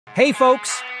Hey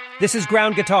folks, this is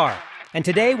Ground Guitar, and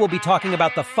today we'll be talking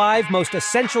about the 5 most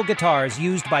essential guitars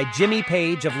used by Jimmy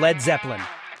Page of Led Zeppelin.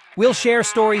 We'll share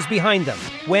stories behind them,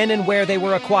 when and where they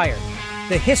were acquired,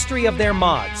 the history of their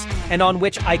mods, and on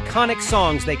which iconic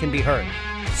songs they can be heard.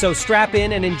 So strap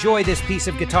in and enjoy this piece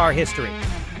of guitar history.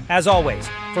 As always,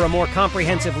 for a more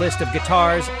comprehensive list of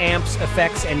guitars, amps,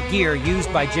 effects, and gear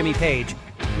used by Jimmy Page,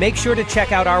 make sure to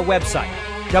check out our website,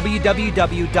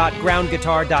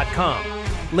 www.groundguitar.com.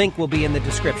 Link will be in the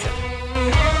description.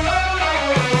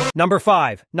 Number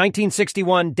 5,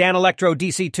 1961 Danelectro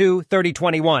DC-2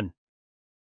 3021.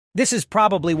 This is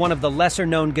probably one of the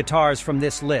lesser-known guitars from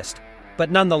this list,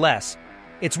 but nonetheless,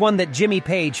 it's one that Jimmy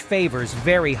Page favors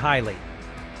very highly.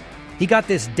 He got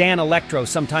this Danelectro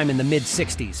sometime in the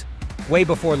mid-60s, way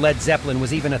before Led Zeppelin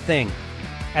was even a thing.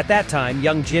 At that time,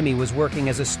 young Jimmy was working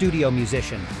as a studio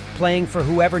musician, playing for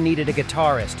whoever needed a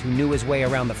guitarist who knew his way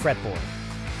around the fretboard.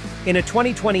 In a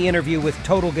 2020 interview with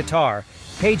Total Guitar,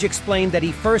 Page explained that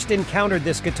he first encountered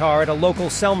this guitar at a local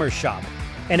Selmer's shop,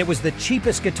 and it was the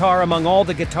cheapest guitar among all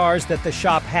the guitars that the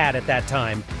shop had at that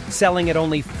time, selling at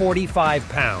only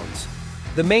 £45.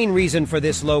 The main reason for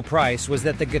this low price was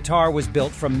that the guitar was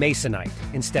built from masonite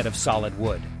instead of solid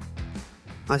wood.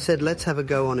 I said, let's have a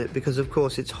go on it because, of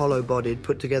course, it's hollow-bodied,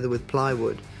 put together with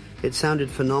plywood. It sounded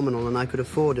phenomenal and I could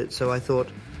afford it, so I thought,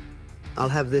 I'll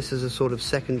have this as a sort of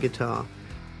second guitar.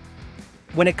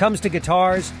 When it comes to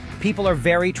guitars, people are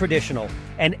very traditional,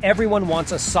 and everyone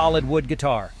wants a solid wood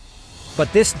guitar.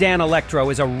 But this Danelectro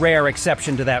is a rare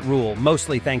exception to that rule,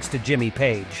 mostly thanks to Jimmy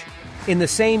Page. In the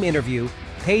same interview,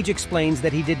 Page explains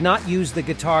that he did not use the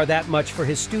guitar that much for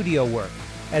his studio work,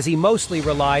 as he mostly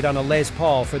relied on a Les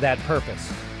Paul for that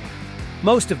purpose.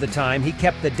 Most of the time, he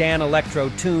kept the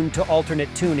Danelectro tuned to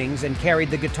alternate tunings and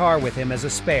carried the guitar with him as a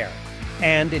spare.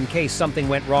 And in case something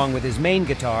went wrong with his main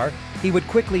guitar, he would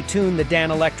quickly tune the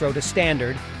Danelectro to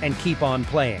standard and keep on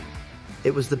playing.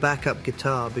 It was the backup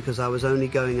guitar because I was only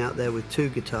going out there with 2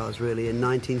 guitars really. In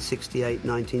 1968,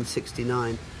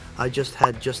 1969, I just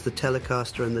had the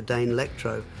Telecaster and the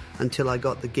Danelectro until I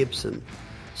got the Gibson.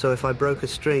 So if I broke a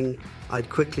string, I'd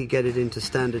quickly get it into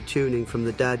standard tuning from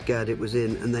the DAD-GAD it was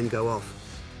in and then go off.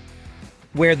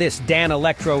 Where this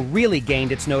Danelectro really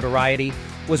gained its notoriety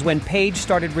was when Page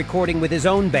started recording with his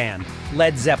own band,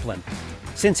 Led Zeppelin.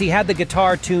 Since he had the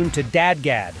guitar tuned to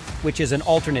DAD-GAD, which is an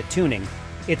alternate tuning,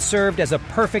 it served as a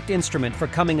perfect instrument for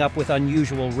coming up with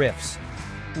unusual riffs.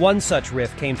 One such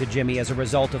riff came to Jimmy as a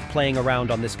result of playing around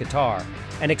on this guitar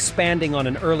and expanding on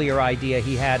an earlier idea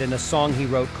he had in a song he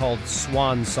wrote called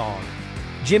Swan Song.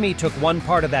 Jimmy took one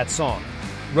part of that song,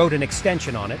 wrote an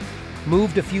extension on it,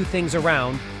 moved a few things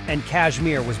around, and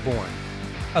Kashmir was born.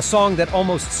 A song that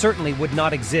almost certainly would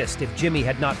not exist if Jimmy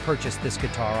had not purchased this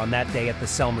guitar on that day at the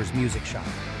Selmer's music shop.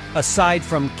 Aside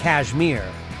from Kashmir,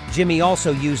 Jimmy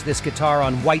also used this guitar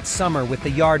on White Summer with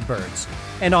the Yardbirds,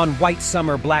 and on White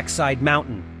Summer Black Side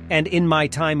Mountain, and In My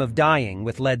Time of Dying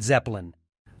with Led Zeppelin.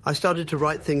 I started to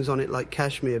write things on it like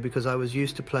Kashmir because I was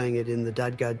used to playing it in the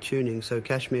DAD-GAD tuning, so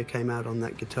Kashmir came out on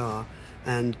that guitar,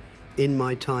 and In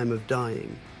My Time of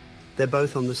Dying. They're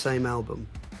both on the same album.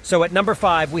 So at number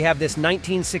 5, we have this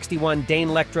 1961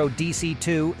 Danelectro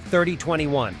DC-2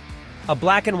 3021, a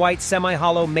black and white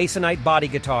semi-hollow masonite body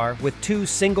guitar with 2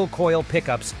 single-coil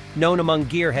pickups known among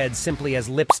gearheads simply as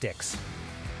lipsticks.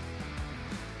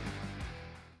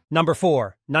 Number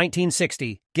 4,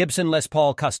 1960 Gibson Les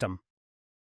Paul Custom.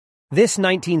 This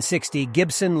 1960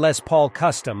 Gibson Les Paul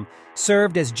Custom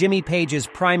served as Jimmy Page's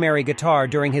primary guitar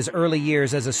during his early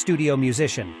years as a studio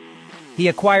musician. He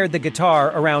acquired the guitar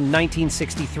around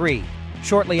 1963,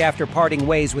 shortly after parting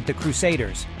ways with the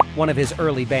Crusaders, one of his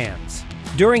early bands.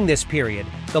 During this period,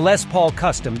 the Les Paul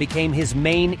Custom became his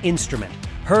main instrument,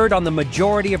 heard on the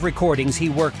majority of recordings he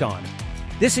worked on.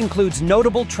 This includes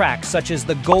notable tracks such as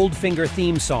the Goldfinger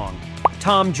theme song,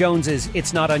 Tom Jones's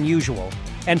It's Not Unusual,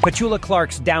 and Petula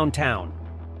Clark's Downtown.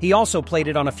 He also played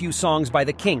it on a few songs by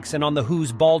the Kinks and on The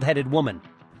Who's Bald-Headed Woman.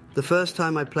 The first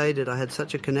time I played it, I had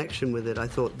such a connection with it. I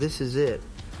thought, this is it.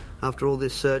 After all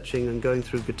this searching and going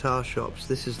through guitar shops,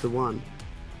 this is the one.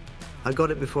 I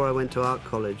got it before I went to art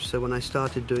college, so when I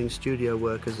started doing studio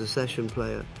work as a session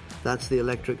player, that's the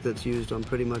electric that's used on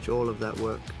pretty much all of that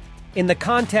work. In the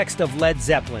context of Led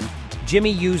Zeppelin,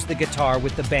 Jimmy used the guitar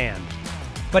with the band.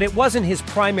 But it wasn't his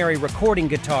primary recording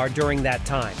guitar during that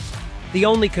time. The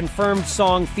only confirmed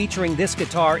song featuring this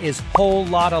guitar is Whole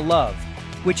Lotta Love,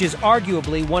 which is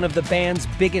arguably one of the band's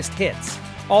biggest hits.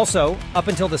 Also, up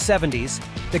until the 70s,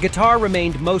 the guitar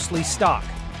remained mostly stock,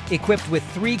 equipped with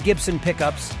 3 Gibson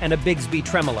pickups and a Bigsby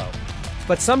tremolo.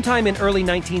 But sometime in early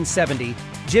 1970,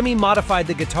 Jimmy modified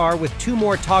the guitar with 2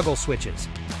 more toggle switches,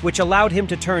 which allowed him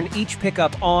to turn each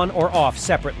pickup on or off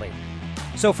separately.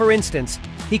 So for instance,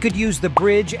 he could use the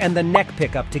bridge and the neck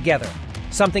pickup together,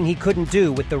 something he couldn't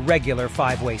do with the regular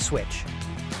 5-way switch.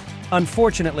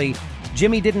 Unfortunately,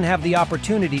 Jimmy didn't have the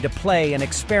opportunity to play and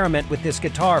experiment with this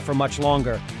guitar for much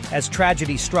longer, as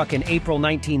tragedy struck in April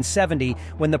 1970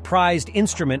 when the prized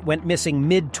instrument went missing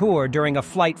mid-tour during a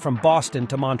flight from Boston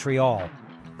to Montreal.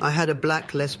 I had a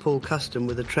black Les Paul Cstuom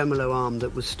with a tremolo arm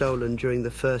that was stolen during the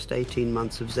first 18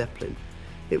 months of Zeppelin.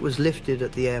 It was lifted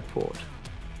at the airport.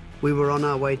 We were on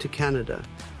our way to Canada,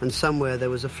 and somewhere there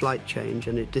was a flight change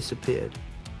and it disappeared.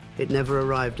 It never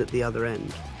arrived at the other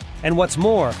end. And what's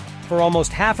more, for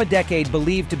almost half a decade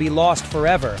believed to be lost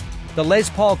forever, the Les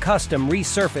Paul Cstuom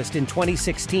resurfaced in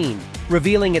 2016,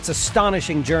 revealing its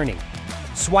astonishing journey.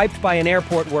 Swiped by an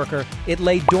airport worker, it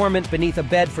lay dormant beneath a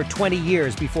bed for 20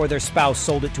 years before their spouse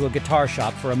sold it to a guitar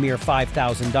shop for a mere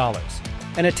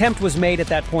 $5,000. An attempt was made at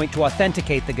that point to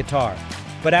authenticate the guitar,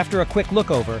 but after a quick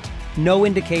look over, no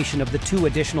indication of the 2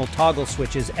 additional toggle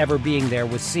switches ever being there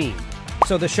was seen.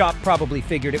 So the shop probably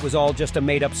figured it was all just a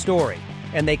made-up story,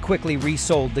 and they quickly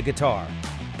resold the guitar.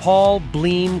 Paul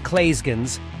Bleem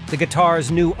Claesgens, the guitar's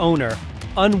new owner,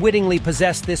 unwittingly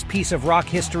possessed this piece of rock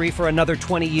history for another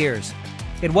 20 years.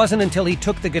 It wasn't until he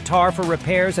took the guitar for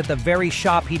repairs at the very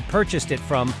shop he'd purchased it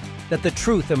from that the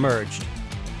truth emerged.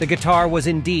 The guitar was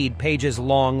indeed Page's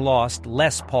long-lost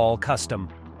Les Paul Cstuom.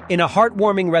 In a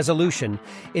heartwarming resolution,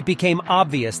 it became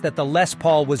obvious that the Les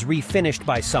Paul was refinished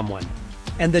by someone,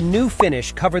 and the new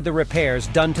finish covered the repairs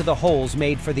done to the holes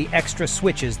made for the extra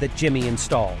switches that Jimmy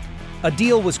installed. A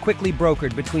deal was quickly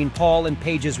brokered between Paul and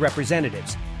Page's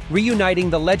representatives,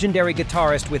 reuniting the legendary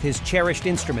guitarist with his cherished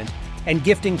instrument and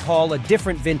gifting Paul a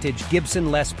different vintage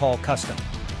Gibson Les Paul Cstuom.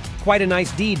 Quite a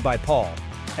nice deed by Paul,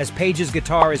 as Page's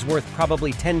guitar is worth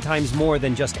probably 10 times more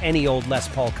than just any old Les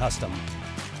Paul Cstuom.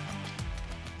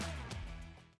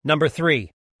 Number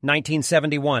 3,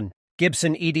 1971,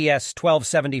 Gibson EDS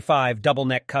 1275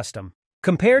 Doubleneck Custom.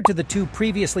 Compared to the 2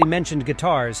 previously mentioned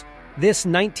guitars, this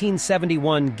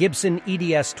 1971 Gibson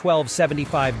EDS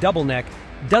 1275 Doubleneck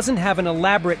doesn't have an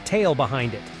elaborate tail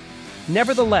behind it.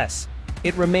 Nevertheless,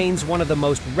 it remains one of the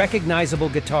most recognizable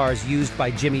guitars used by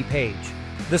Jimmy Page.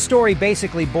 The story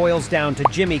basically boils down to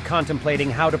Jimmy contemplating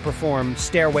how to perform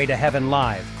Stairway to Heaven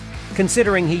live,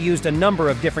 considering he used a number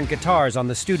of different guitars on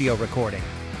the studio recording.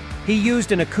 He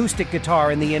used an acoustic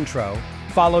guitar in the intro,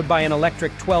 followed by an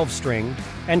electric 12-string,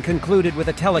 and concluded with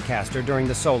a Telecaster during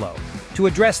the solo. To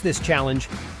address this challenge,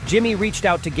 Jimmy reached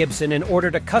out to Gibson and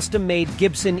ordered a custom-made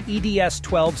Gibson EDS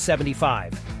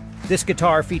 1275. This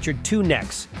guitar featured 2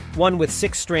 necks, one with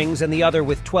 6 strings and the other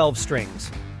with 12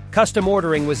 strings. Custom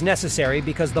ordering was necessary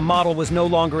because the model was no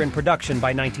longer in production by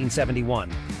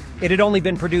 1971. It had only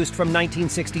been produced from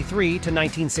 1963 to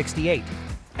 1968.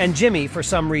 And Jimmy, for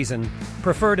some reason,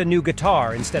 preferred a new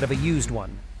guitar instead of a used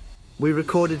one. We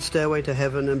recorded Stairway to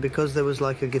Heaven, and because there was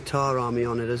like a guitar army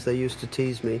on it, as they used to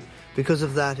tease me, because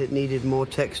of that it needed more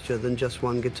texture than just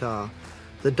one guitar.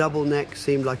 The double neck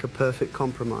seemed like a perfect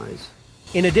compromise.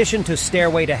 In addition to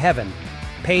Stairway to Heaven,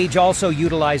 Page also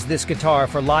utilized this guitar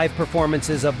for live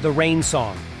performances of The Rain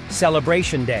Song,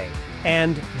 Celebration Day,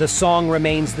 and The Song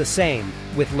Remains the Same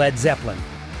with Led Zeppelin.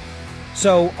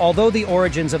 So, although the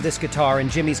origins of this guitar in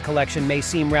Jimmy's collection may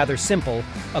seem rather simple,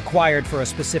 acquired for a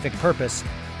specific purpose,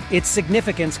 its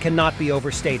significance cannot be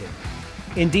overstated.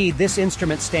 Indeed, this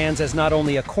instrument stands as not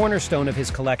only a cornerstone of his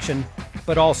collection,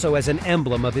 but also as an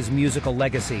emblem of his musical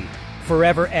legacy,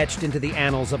 forever etched into the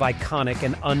annals of iconic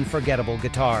and unforgettable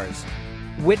guitars.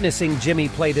 Witnessing Jimmy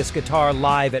play this guitar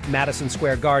live at Madison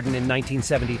Square Garden in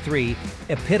 1973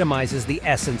 epitomizes the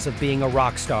essence of being a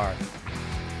rock star.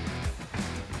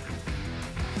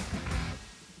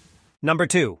 Number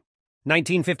 2,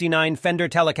 1959 Fender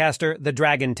Telecaster, the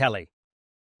Dragon Tele.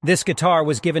 This guitar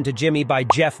was given to Jimmy by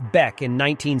Jeff Beck in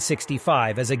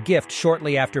 1965 as a gift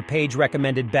shortly after Page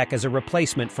recommended Beck as a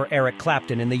replacement for Eric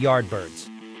Clapton in the Yardbirds.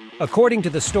 According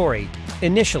to the story,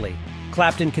 initially,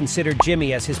 Clapton considered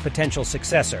Jimmy as his potential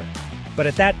successor, but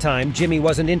at that time, Jimmy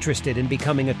wasn't interested in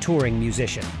becoming a touring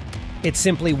musician. It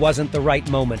simply wasn't the right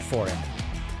moment for him.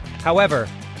 However,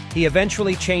 he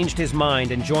eventually changed his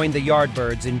mind and joined the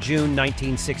Yardbirds in June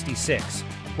 1966,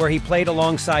 where he played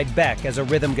alongside Beck as a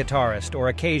rhythm guitarist or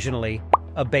occasionally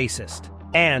a bassist.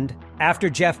 And, after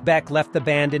Jeff Beck left the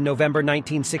band in November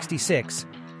 1966,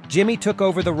 Jimmy took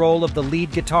over the role of the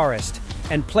lead guitarist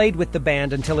and played with the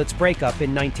band until its breakup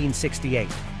in 1968.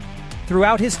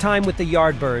 Throughout his time with the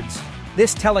Yardbirds,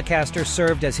 this Telecaster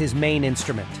served as his main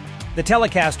instrument. The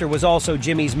Telecaster was also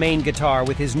Jimmy's main guitar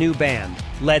with his new band,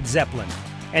 Led Zeppelin,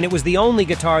 and it was the only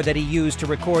guitar that he used to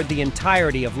record the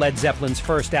entirety of Led Zeppelin's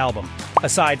first album.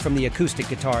 aside from the acoustic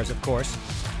guitars, of course.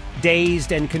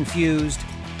 Dazed and Confused,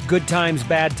 Good Times,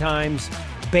 Bad Times,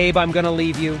 Babe, I'm Gonna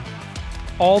Leave You.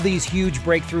 All these huge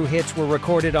breakthrough hits were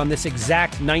recorded on this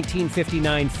exact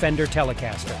 1959 Fender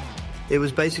Telecaster. It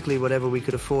was basically whatever we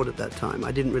could afford at that time.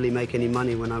 I didn't really make any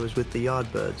money when I was with the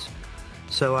Yardbirds.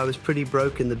 So I was pretty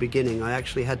broke in the beginning. I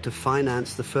actually had to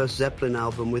finance the first Zeppelin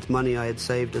album with money I had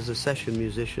saved as a session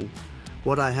musician.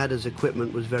 What I had as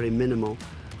equipment was very minimal.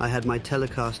 I had my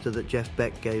Telecaster that Jeff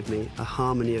Beck gave me, a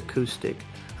Harmony acoustic,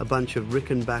 a bunch of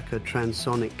Rickenbacker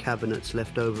transonic cabinets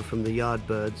left over from the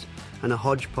Yardbirds, and a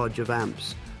hodgepodge of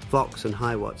amps, Vox and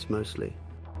Hiwatts mostly.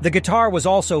 The guitar was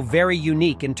also very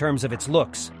unique in terms of its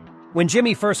looks. When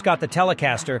Jimmy first got the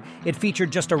Telecaster, it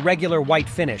featured just a regular white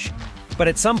finish, but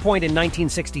at some point in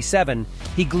 1967,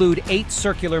 he glued 8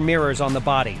 circular mirrors on the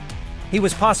body. He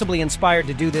was possibly inspired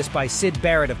to do this by Syd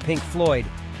Barrett of Pink Floyd,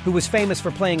 who was famous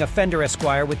for playing a Fender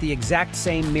Esquire with the exact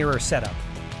same mirror setup.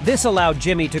 This allowed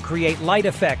Jimmy to create light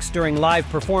effects during live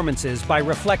performances by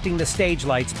reflecting the stage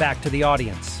lights back to the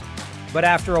audience. But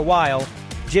after a while,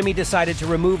 Jimmy decided to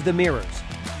remove the mirrors,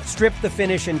 strip the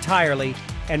finish entirely,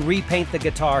 and repaint the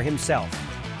guitar himself.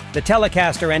 The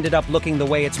Telecaster ended up looking the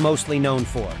way it's mostly known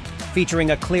for,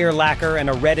 featuring a clear lacquer and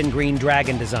a red and green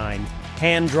dragon design,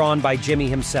 hand-drawn by Jimmy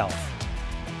himself.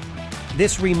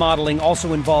 This remodeling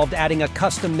also involved adding a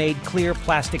custom-made clear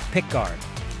plastic pickguard,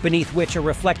 beneath which a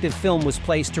reflective film was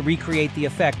placed to recreate the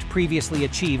effect previously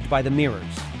achieved by the mirrors.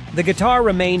 The guitar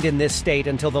remained in this state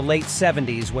until the late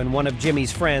 70s when one of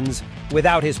Jimmy's friends,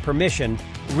 without his permission,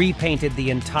 repainted the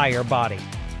entire body.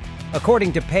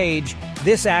 According to Page,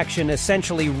 this action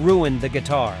essentially ruined the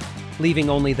guitar, leaving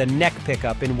only the neck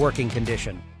pickup in working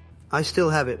condition. I still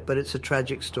have it, but it's a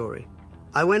tragic story.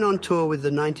 I went on tour with the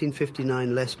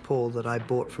 1959 Les Paul that I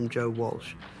bought from Joe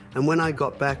Walsh, and when I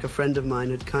got back, a friend of mine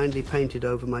had kindly painted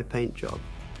over my paint job.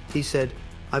 He said,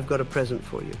 "I've got a present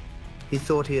for you." He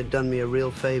thought he had done me a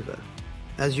real favor.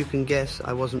 As you can guess,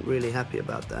 I wasn't really happy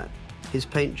about that. His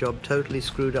paint job totally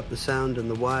screwed up the sound and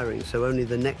the wiring, so only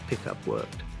the neck pickup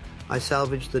worked. I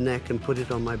salvaged the neck and put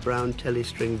it on my brown Tele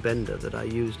string bender that I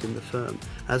used in the firm.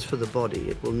 As for the body,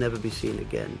 it will never be seen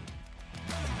again.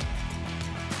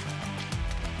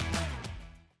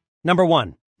 Number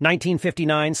 1.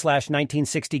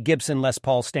 1959/1960 Gibson Les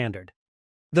Paul Standard.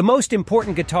 The most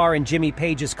important guitar in Jimmy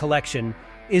Page's collection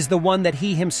is the one that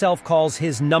he himself calls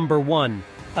his number 1,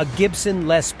 a Gibson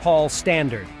Les Paul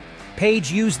Standard.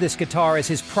 Page used this guitar as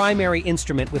his primary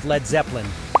instrument with Led Zeppelin,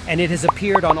 and it has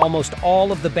appeared on almost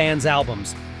all of the band's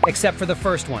albums, except for the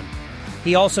first one.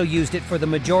 He also used it for the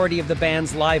majority of the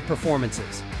band's live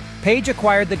performances. Page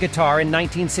acquired the guitar in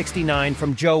 1969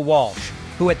 from Joe Walsh,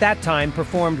 who at that time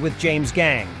performed with James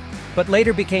Gang, but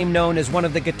later became known as one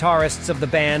of the guitarists of the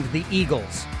band The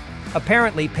Eagles.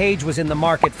 Apparently, Page was in the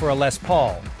market for a Les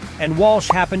Paul, and Walsh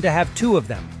happened to have 2 of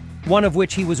them, one of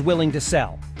which he was willing to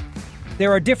sell.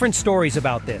 There are different stories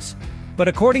about this, but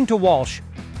according to Walsh,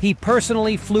 he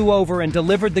personally flew over and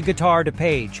delivered the guitar to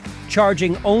Page,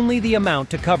 charging only the amount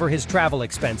to cover his travel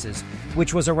expenses,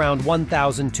 which was around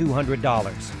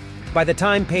 $1,200. By the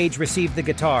time Page received the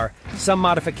guitar, some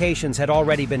modifications had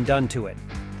already been done to it.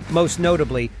 Most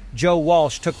notably, Joe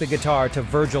Walsh took the guitar to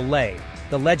Virgil Lay,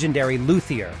 the legendary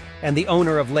luthier and the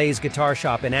owner of Lay's Guitar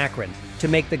Shop in Akron, to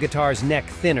make the guitar's neck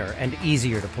thinner and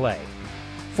easier to play.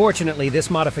 Fortunately, this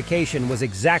modification was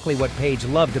exactly what Page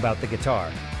loved about the guitar,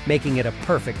 making it a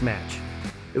perfect match.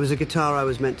 It was a guitar I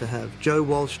was meant to have. Joe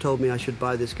Walsh told me I should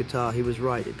buy this guitar. He was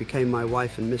right. It became my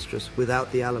wife and mistress without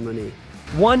the alimony.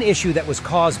 One issue that was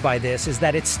caused by this is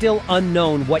that it's still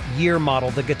unknown what year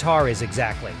model the guitar is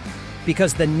exactly.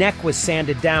 Because the neck was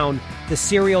sanded down, the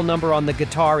serial number on the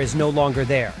guitar is no longer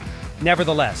there.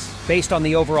 Nevertheless, based on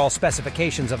the overall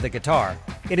specifications of the guitar,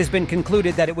 it has been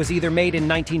concluded that it was either made in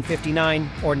 1959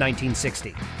 or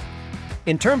 1960.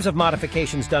 In terms of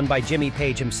modifications done by Jimmy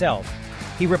Page himself,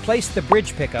 he replaced the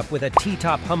bridge pickup with a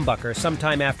T-top humbucker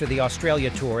sometime after the Australia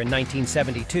tour in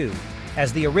 1972,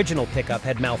 as the original pickup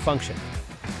had malfunctioned.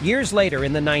 Years later,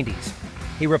 in the 90s,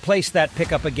 he replaced that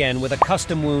pickup again with a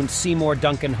custom-wound Seymour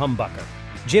Duncan humbucker.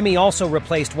 Jimmy also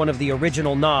replaced one of the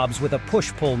original knobs with a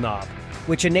push-pull knob,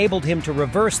 which enabled him to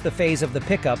reverse the phase of the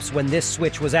pickups when this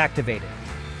switch was activated.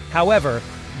 However,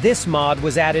 this mod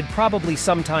was added probably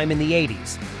sometime in the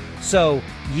 80s, so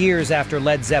years after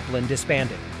Led Zeppelin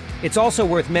disbanded. It's also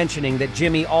worth mentioning that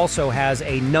Jimmy also has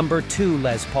a number 2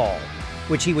 Les Paul,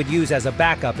 which he would use as a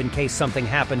backup in case something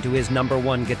happened to his number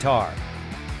 1 guitar.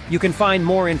 You can find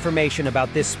more information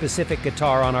about this specific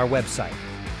guitar on our website.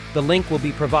 The link will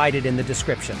be provided in the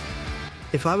description.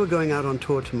 If I were going out on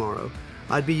tour tomorrow,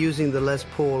 I'd be using the Les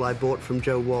Paul I bought from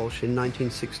Joe Walsh in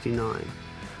 1969.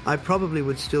 I probably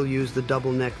would still use the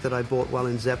Doubleneck that I bought while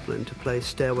in Zeppelin to play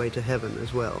Stairway to Heaven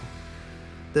as well.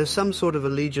 There's some sort of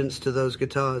allegiance to those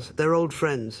guitars. They're old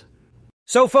friends.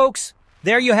 So folks,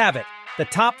 there you have it. The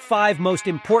top 5 most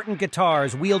important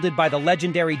guitars wielded by the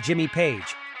legendary Jimmy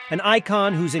Page, an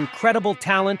icon whose incredible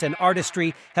talent and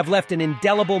artistry have left an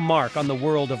indelible mark on the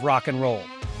world of rock and roll.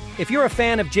 If you're a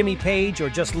fan of Jimmy Page or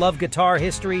just love guitar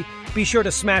history, be sure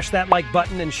to smash that like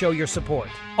button and show your support.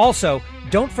 Also,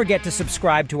 don't forget to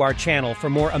subscribe to our channel for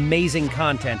more amazing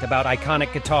content about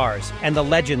iconic guitars and the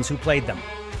legends who played them.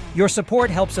 Your support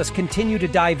helps us continue to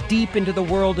dive deep into the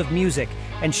world of music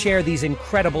and share these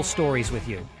incredible stories with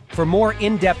you. For more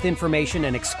in-depth information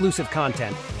and exclusive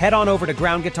content, head on over to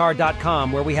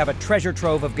groundguitar.com, where we have a treasure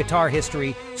trove of guitar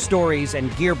history, stories,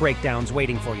 and gear breakdowns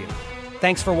waiting for you.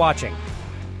 Thanks for watching.